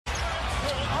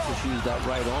Just used that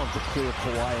right arm to clear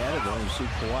Kawhi out of there. You see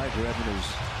Kawhi grabbing his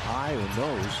eye or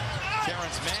nose.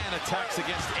 Terrence Mann attacks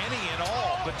against any and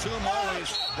all. Batum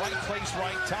always right place,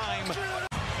 right time.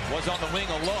 Was on the wing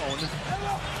alone.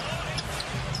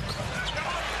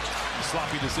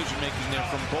 Sloppy decision making there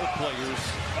from both players.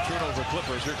 Turnover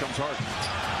Clippers. Here comes Harden.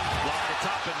 Block the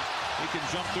top and he can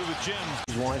jump through the gym.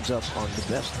 He winds up on the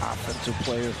best offensive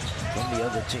player from the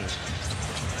other team.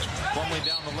 Plumlee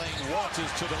down the lane, waltzes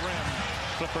to the rim.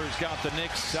 Clippers got the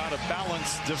Knicks out of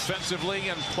balance defensively,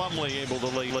 and Plumlee able to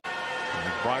lay.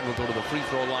 McBride will go to the free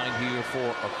throw line here for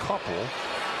a couple.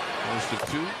 Most of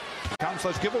two.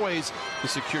 .com/giveaways to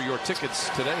secure your tickets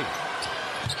today.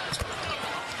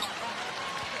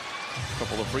 A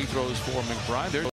couple of free throws for McBride. There